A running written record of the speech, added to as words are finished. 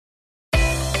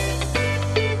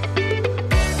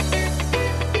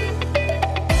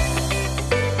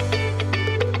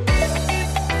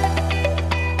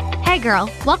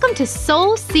girl. Welcome to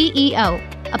Soul CEO,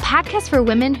 a podcast for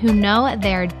women who know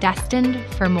they're destined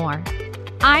for more.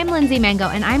 I'm Lindsay Mango,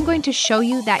 and I'm going to show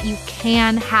you that you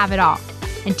can have it all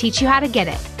and teach you how to get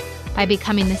it by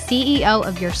becoming the CEO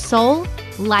of your soul,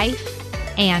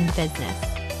 life, and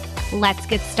business. Let's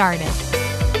get started.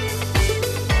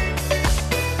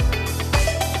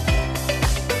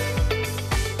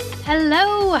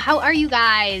 Hello, how are you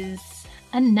guys?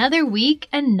 Another week,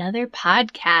 another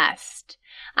podcast.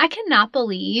 I cannot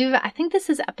believe, I think this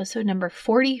is episode number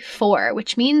 44,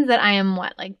 which means that I am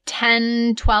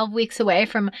 10, 12 weeks away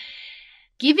from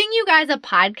giving you guys a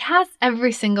podcast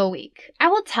every single week. I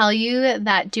will tell you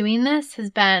that doing this has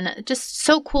been just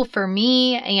so cool for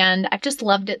me, and I've just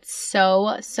loved it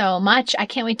so much. I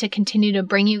can't wait to continue to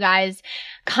bring you guys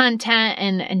content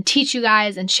and teach you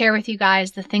guys and share with you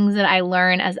guys the things that I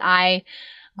learn as I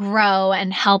grow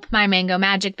and help my Mango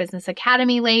Magic Business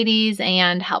Academy ladies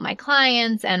and help my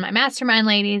clients and my mastermind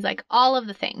ladies, all of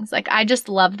the things. I just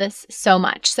love this so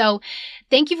much. So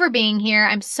thank you for being here.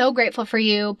 I'm so grateful for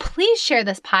you. Please share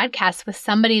this podcast with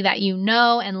somebody that you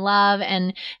know and love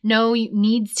and know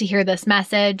needs to hear this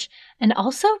message. And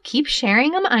also keep sharing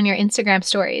them on your Instagram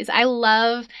stories. I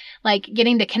love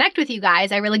getting to connect with you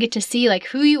guys. I really get to see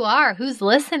who you are, who's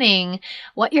listening,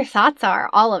 what your thoughts are,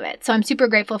 all of it. So I'm super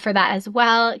grateful for that as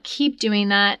well. Keep doing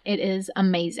that. It is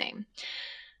amazing.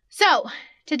 So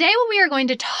today what we are going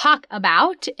to talk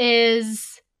about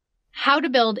is how to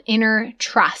build inner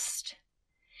trust.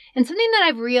 And something that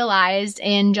I've realized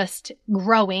in just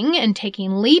growing and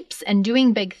taking leaps and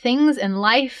doing big things in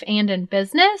life and in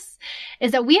business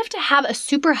is that we have to have a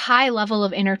super high level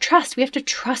of inner trust. We have to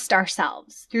trust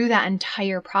ourselves through that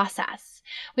entire process.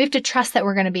 We have to trust that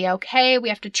we're going to be okay. We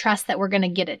have to trust that we're going to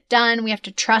get it done. We have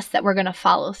to trust that we're going to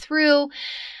follow through.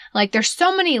 There's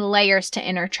so many layers to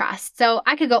inner trust. So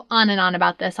I could go on and on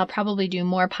about this. I'll probably do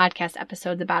more podcast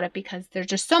episodes about it because there's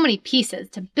just so many pieces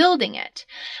to building it.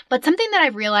 But something that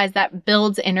I've realized that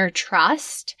builds inner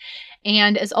trust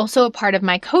and is also a part of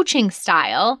my coaching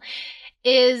style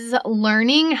is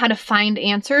learning how to find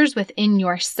answers within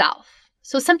yourself.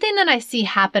 So something that I see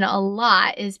happen a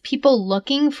lot is people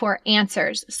looking for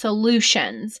answers,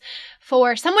 solutions,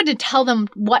 for someone to tell them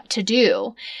what to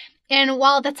do. And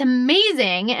while that's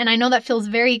amazing, and I know that feels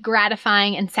very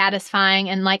gratifying and satisfying,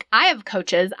 and I have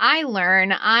coaches, I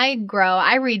learn, I grow,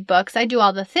 I read books, I do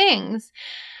all the things,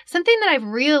 something that I've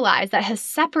realized that has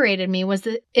separated me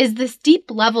is this deep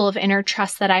level of inner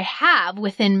trust that I have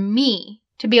within me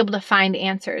to be able to find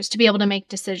answers, to be able to make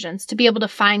decisions, to be able to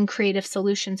find creative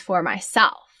solutions for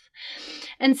myself.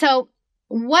 And so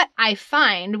what I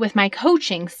find with my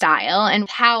coaching style and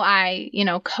how I,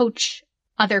 coach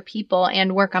other people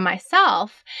and work on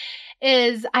myself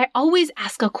is I always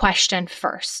ask a question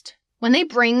first. When they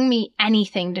bring me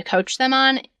anything to coach them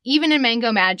on, even in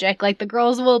Mango Magic, the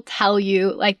girls will tell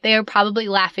you, they are probably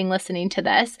laughing listening to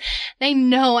this. They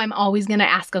know I'm always going to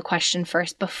ask a question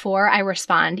first before I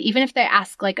respond, even if they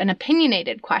ask an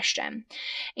opinionated question.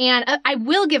 And I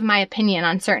will give my opinion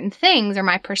on certain things or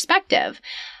my perspective.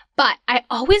 But I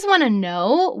always want to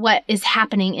know what is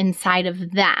happening inside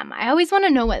of them. I always want to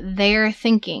know what they're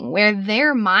thinking, where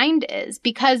their mind is,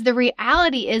 because the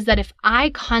reality is that if I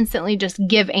constantly just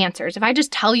give answers, if I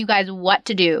just tell you guys what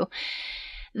to do,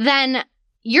 then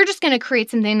you're just going to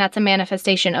create something that's a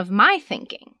manifestation of my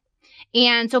thinking.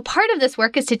 And so part of this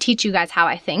work is to teach you guys how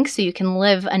I think so you can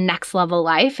live a next level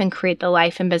life and create the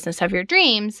life and business of your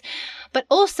dreams. But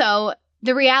also,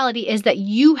 the reality is that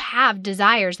you have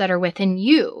desires that are within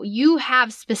you. You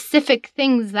have specific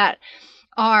things that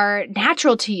are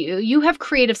natural to you. You have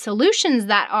creative solutions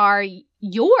that are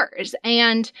yours.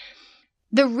 And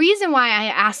the reason why I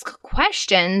ask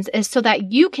questions is so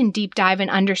that you can deep dive and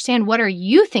understand what are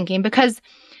you thinking, because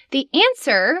the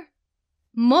answer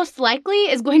most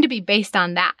likely is going to be based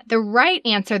on that. The right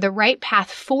answer, the right path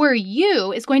for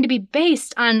you is going to be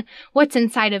based on what's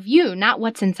inside of you, not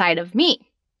what's inside of me.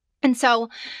 And so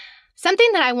something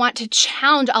that I want to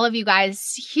challenge all of you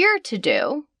guys here to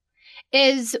do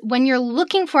is when you're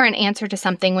looking for an answer to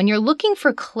something, when you're looking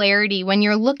for clarity, when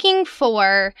you're looking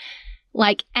for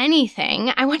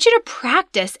anything, I want you to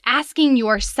practice asking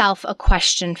yourself a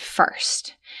question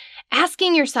first.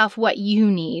 Asking yourself what you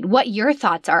need, what your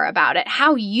thoughts are about it,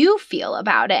 how you feel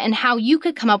about it, and how you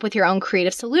could come up with your own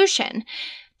creative solution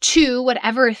to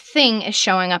whatever thing is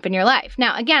showing up in your life.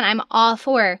 Now, again, I'm all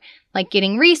for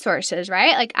getting resources,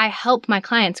 right? I help my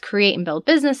clients create and build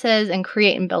businesses and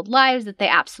create and build lives that they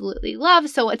absolutely love.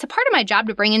 So it's a part of my job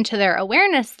to bring into their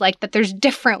awareness, that there's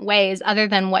different ways other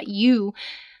than what you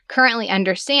currently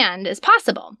understand is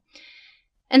possible.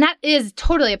 And that is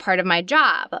totally a part of my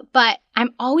job, but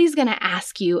I'm always going to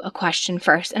ask you a question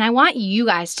first. And I want you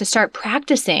guys to start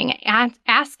practicing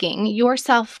asking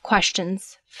yourself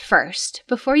questions first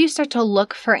before you start to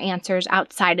look for answers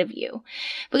outside of you.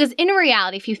 Because in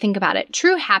reality, if you think about it,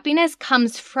 true happiness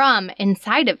comes from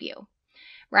inside of you.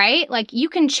 Right? Like you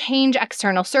can change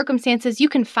external circumstances. You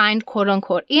can find quote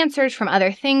unquote answers from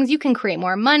other things. You can create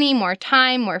more money, more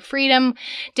time, more freedom,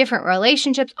 different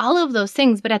relationships, all of those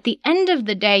things. But at the end of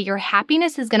the day, your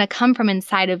happiness is going to come from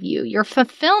inside of you. Your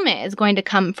fulfillment is going to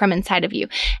come from inside of you.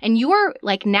 And your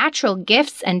like natural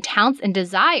gifts and talents and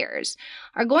desires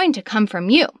are going to come from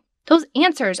you. Those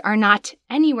answers are not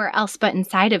anywhere else but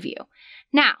inside of you.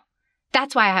 Now,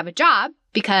 that's why I have a job,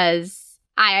 because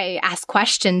I ask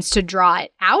questions to draw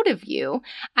it out of you.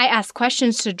 I ask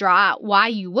questions to draw out why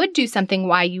you would do something,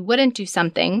 why you wouldn't do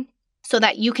something, so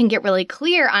that you can get really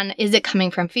clear on, is it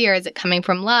coming from fear? Is it coming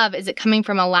from love? Is it coming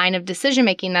from a line of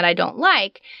decision-making that I don't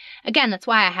like? Again, that's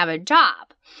why I have a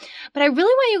job. But I really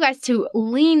want you guys to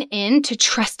lean into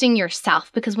trusting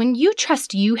yourself, because when you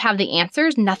trust you have the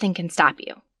answers, nothing can stop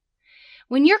you.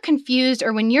 When you're confused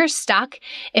or when you're stuck,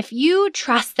 if you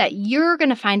trust that you're going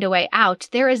to find a way out,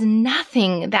 there is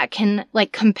nothing that can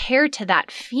like compare to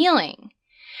that feeling.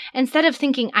 Instead of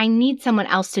thinking, I need someone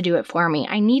else to do it for me.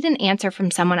 I need an answer from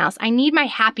someone else. I need my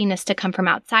happiness to come from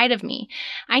outside of me.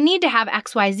 I need to have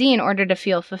XYZ in order to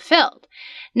feel fulfilled.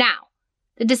 Now,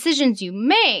 the decisions you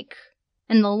make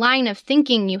and the line of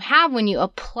thinking you have when you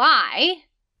apply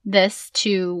this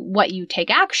to what you take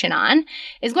action on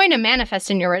is going to manifest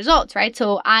in your results, right?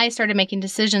 So I started making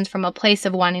decisions from a place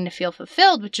of wanting to feel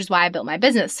fulfilled, which is why I built my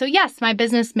business. So yes, my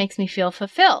business makes me feel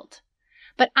fulfilled,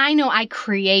 but I know I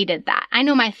created that. I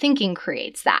know my thinking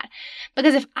creates that,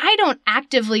 because if I don't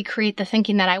actively create the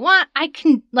thinking that I want, I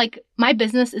can my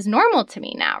business is normal to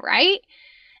me now, right?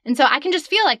 And so I can just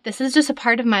feel like this is just a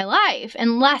part of my life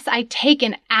unless I take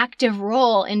an active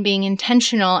role in being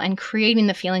intentional and creating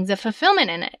the feelings of fulfillment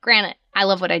in it. Granted, I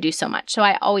love what I do so much, so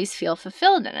I always feel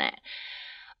fulfilled in it.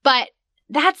 But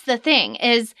that's the thing,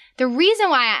 is the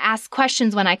reason why I ask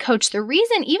questions when I coach, the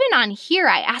reason even on here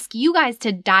I ask you guys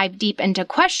to dive deep into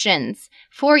questions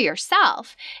for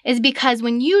yourself is because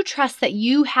when you trust that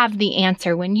you have the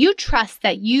answer, when you trust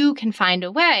that you can find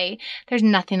a way, there's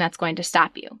nothing that's going to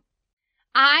stop you.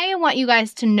 I want you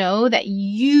guys to know that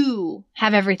you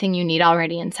have everything you need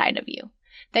already inside of you,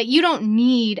 that you don't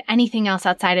need anything else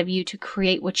outside of you to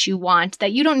create what you want,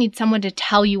 that you don't need someone to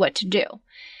tell you what to do.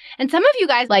 And some of you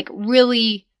guys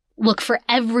really look for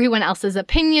everyone else's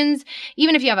opinions.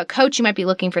 Even if you have a coach, you might be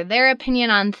looking for their opinion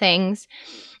on things.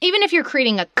 Even if you're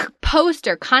creating a post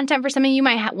or content for something, you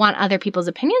might want other people's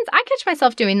opinions. I catch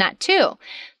myself doing that too.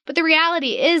 But the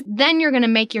reality is then you're going to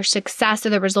make your success or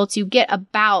the results you get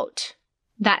about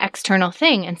that external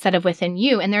thing instead of within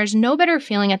you. And there's no better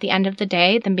feeling at the end of the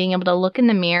day than being able to look in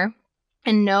the mirror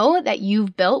and know that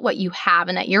you've built what you have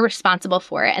and that you're responsible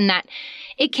for it and that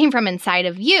it came from inside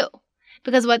of you.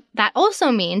 Because what that also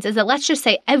means is that let's just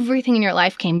say everything in your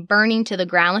life came burning to the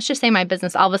ground. Let's just say my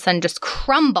business all of a sudden just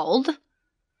crumbled,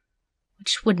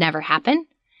 which would never happen,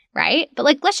 right? But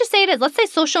let's just say it is. Let's say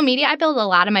social media. I build a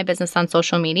lot of my business on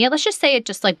social media. Let's just say it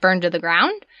just burned to the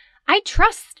ground. I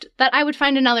trust that I would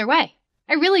find another way.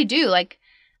 I really do.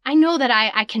 I know that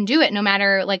I can do it no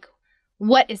matter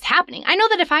what is happening. I know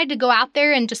that if I had to go out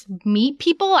there and just meet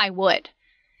people, I would.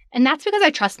 And that's because I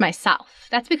trust myself.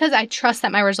 That's because I trust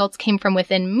that my results came from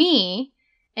within me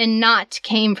and not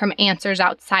came from answers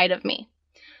outside of me.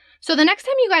 So the next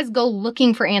time you guys go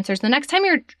looking for answers, the next time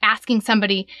you're asking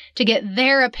somebody to get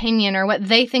their opinion or what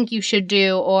they think you should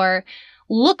do, or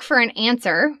look for an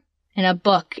answer in a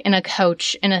book, in a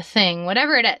coach, in a thing,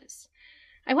 whatever it is,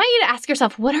 I want you to ask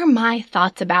yourself, what are my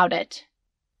thoughts about it?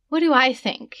 What do I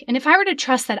think? And if I were to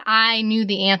trust that I knew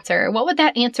the answer, what would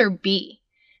that answer be?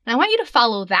 And I want you to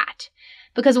follow that,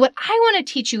 because what I want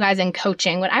to teach you guys in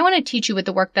coaching, what I want to teach you with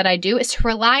the work that I do is to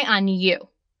rely on you,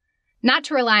 not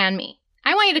to rely on me.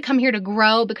 I want you to come here to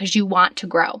grow because you want to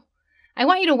grow. I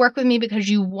want you to work with me because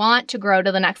you want to grow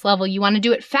to the next level. You want to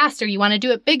do it faster. You want to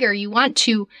do it bigger. You want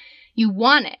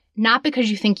it. Not because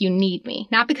you think you need me,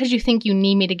 not because you think you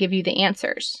need me to give you the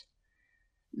answers.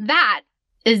 That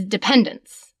is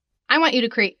dependence. I want you to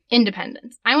create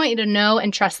independence. I want you to know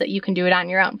and trust that you can do it on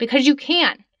your own because you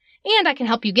can, and I can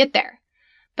help you get there,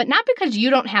 but not because you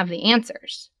don't have the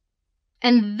answers.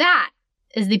 And that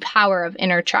is the power of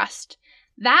inner trust.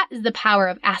 That is the power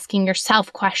of asking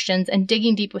yourself questions and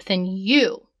digging deep within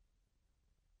you.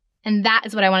 And that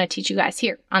is what I want to teach you guys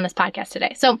here on this podcast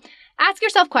today. So ask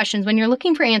yourself questions when you're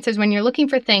looking for answers, when you're looking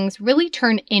for things, really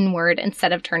turn inward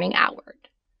instead of turning outward.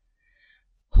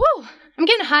 Whew, I'm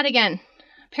getting hot again.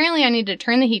 Apparently I need to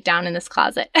turn the heat down in this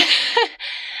closet.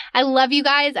 I love you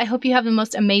guys. I hope you have the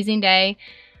most amazing day.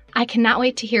 I cannot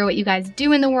wait to hear what you guys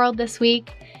do in the world this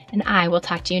week, and I will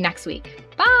talk to you next week.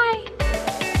 Bye!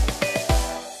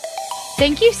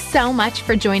 Thank you so much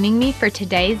for joining me for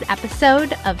today's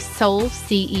episode of Soul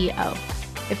CEO.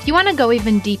 If you want to go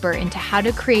even deeper into how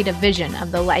to create a vision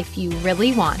of the life you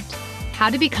really want, how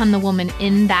to become the woman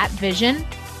in that vision,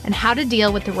 and how to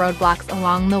deal with the roadblocks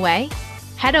along the way,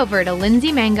 head over to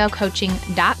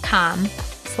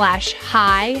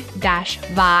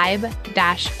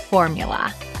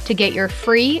lindsaymangocoaching.com/high-vibe-formula to get your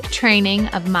free training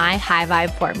of my high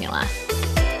vibe formula.